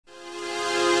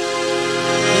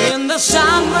the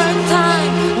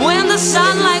summertime, when the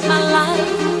sun lights my life,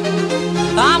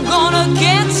 I'm gonna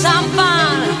get some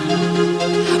fun.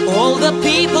 All the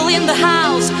people in the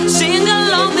house, sing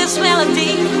along this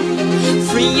melody.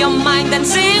 Free your mind and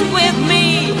sing with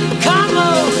me. Come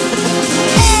on.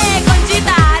 Hey,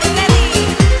 Conchita, are you ready?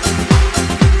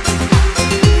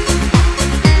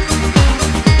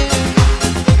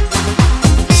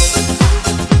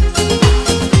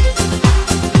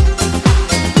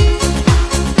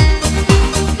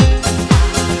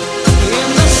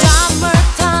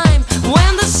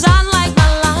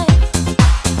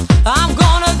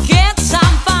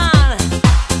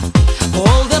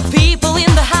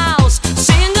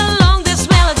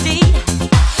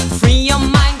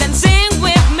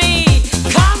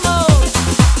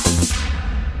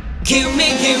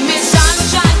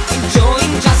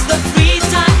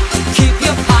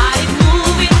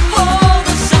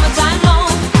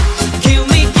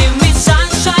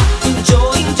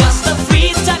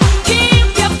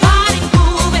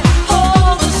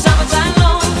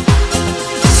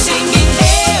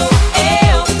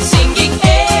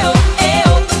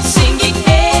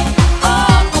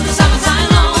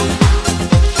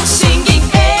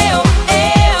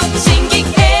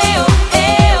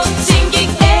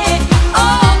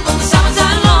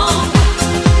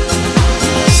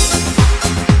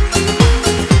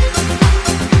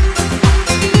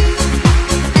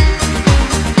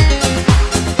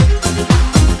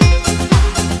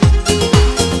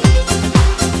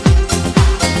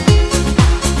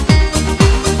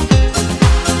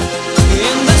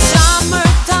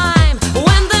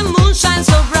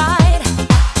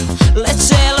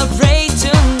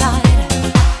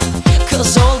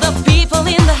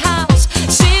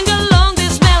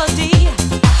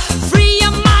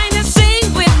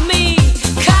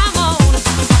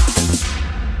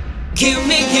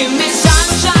 Give me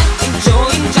sunshine,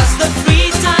 enjoying just the